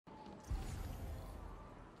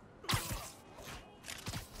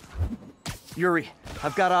Yuri,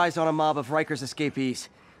 I've got eyes on a mob of Riker's escapees.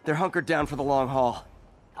 They're hunkered down for the long haul.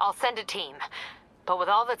 I'll send a team. But with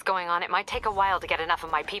all that's going on, it might take a while to get enough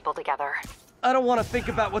of my people together. I don't want to think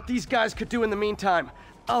about what these guys could do in the meantime.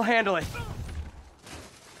 I'll handle it.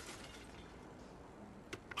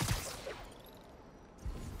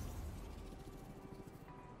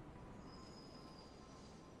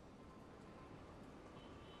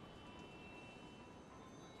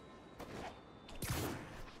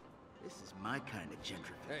 This is my kind of gentrification.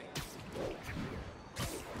 Hey.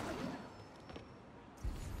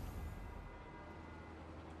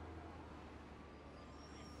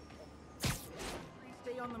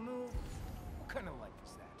 Stay on the move. What kind of life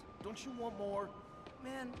is that? Don't you want more?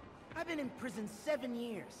 Man, I've been in prison 7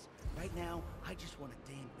 years. Right now, I just want a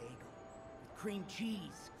damn bagel. With cream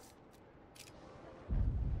cheese.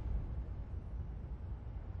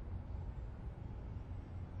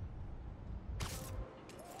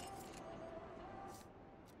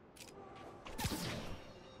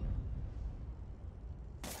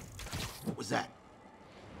 What was that?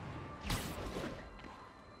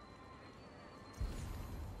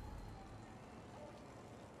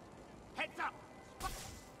 Heads up!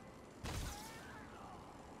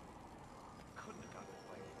 Couldn't have gotten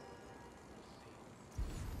away.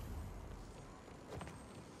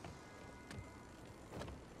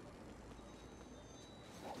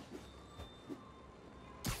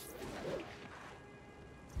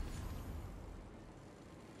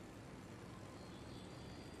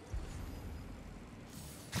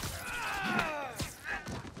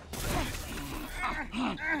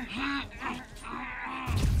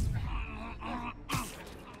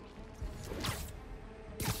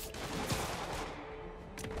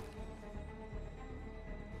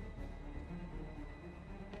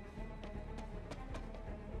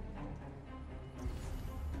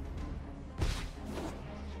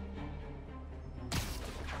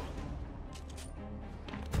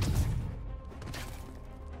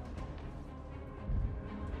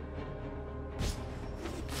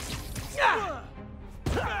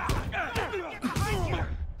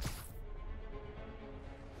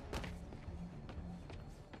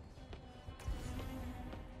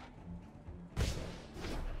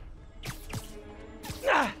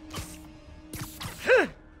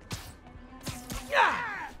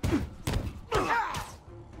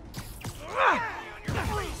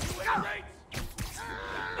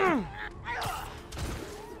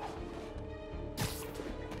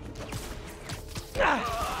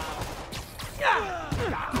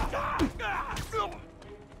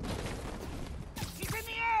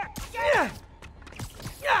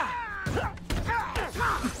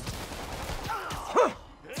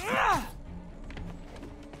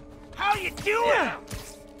 How you doing?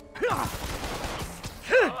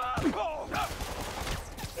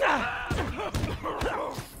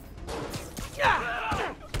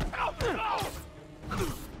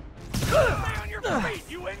 Stay on your feet,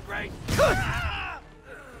 you ingrate!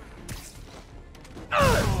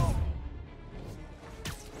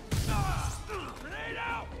 Grenade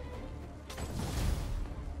out!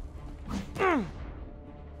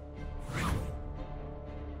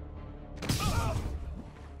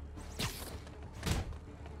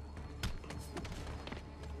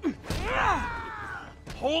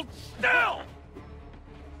 Hold still!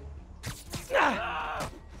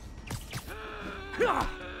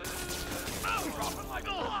 Dropping like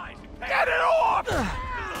a line! Get it off!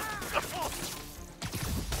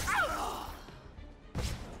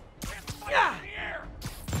 Yeah! In the air.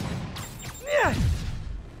 Yeah!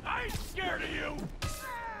 I ain't scared of you!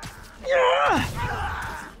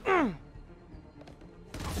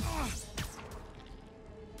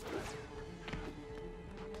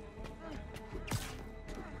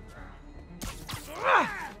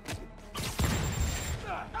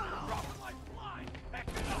 Dropping like flies! Back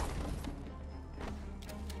it up!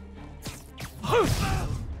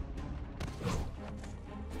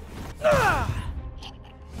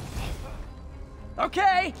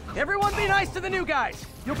 Okay, everyone be nice to the new guys.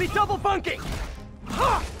 You'll be double bunking.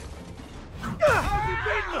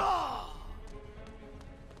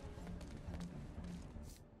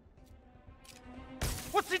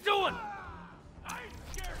 What's he doing? I ain't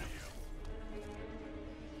scared of you.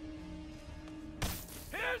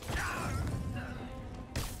 Here's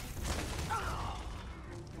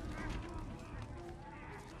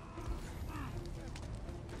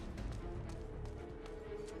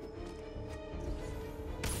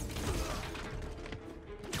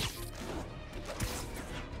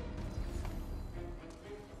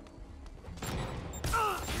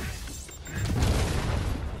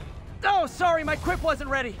Oh, sorry, my quip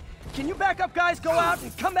wasn't ready. Can you back up guys go out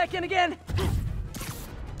and come back in again?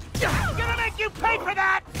 Gonna make you pay for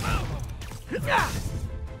that!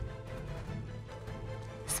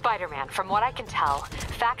 Spider-Man, from what I can tell,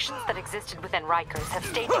 factions that existed within Rikers have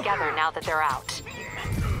stayed together now that they're out.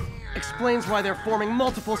 Explains why they're forming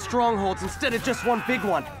multiple strongholds instead of just one big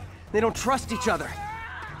one. They don't trust each other.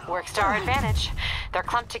 Works to our advantage. They're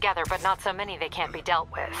clumped together, but not so many they can't be dealt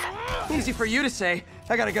with. Easy for you to say.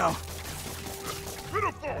 I gotta go.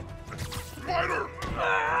 Pitiful! Spider!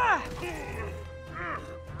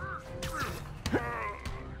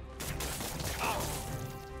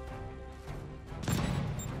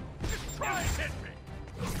 Try and hit me!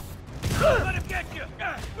 Let him get you!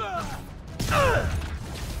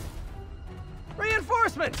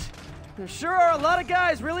 Reinforcements! There sure are a lot of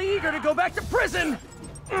guys really eager to go back to prison!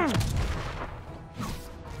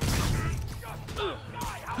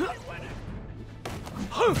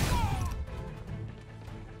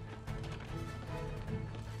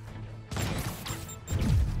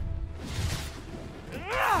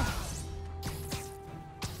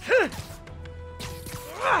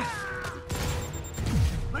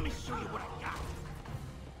 Let me show you what I got.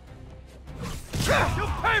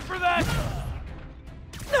 You'll pay for that!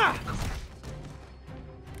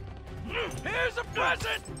 Here's a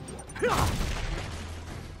present!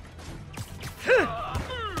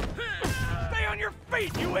 Stay on your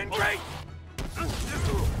feet, you ingrate!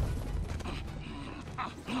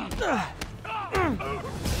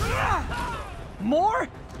 More?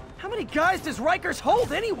 How many guys does Rikers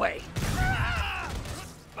hold anyway?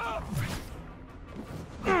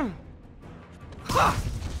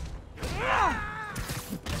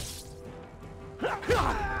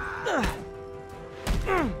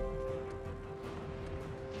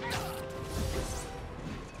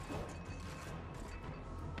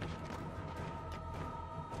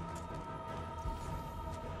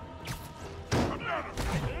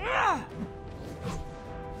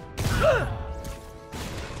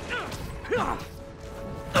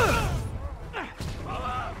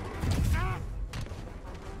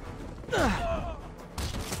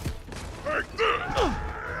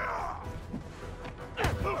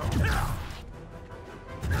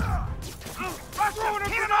 Throwing a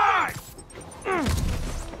grenade!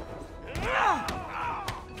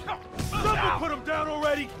 Someone put him down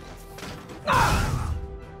already!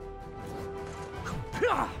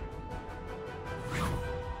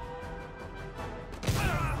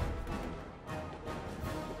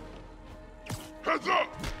 Heads up!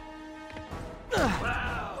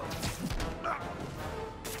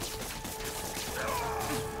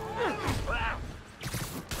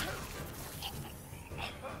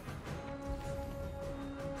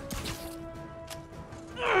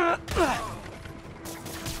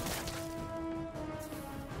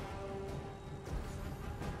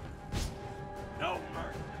 No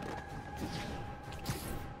mercy.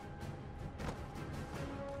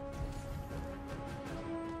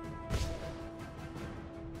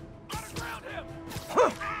 Underground him.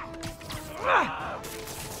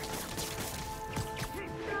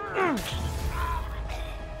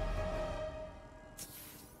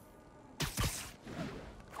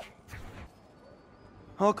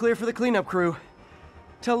 All clear for the cleanup crew.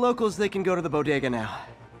 Tell locals they can go to the bodega now.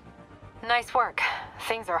 Nice work.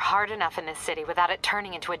 Things are hard enough in this city without it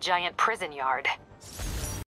turning into a giant prison yard.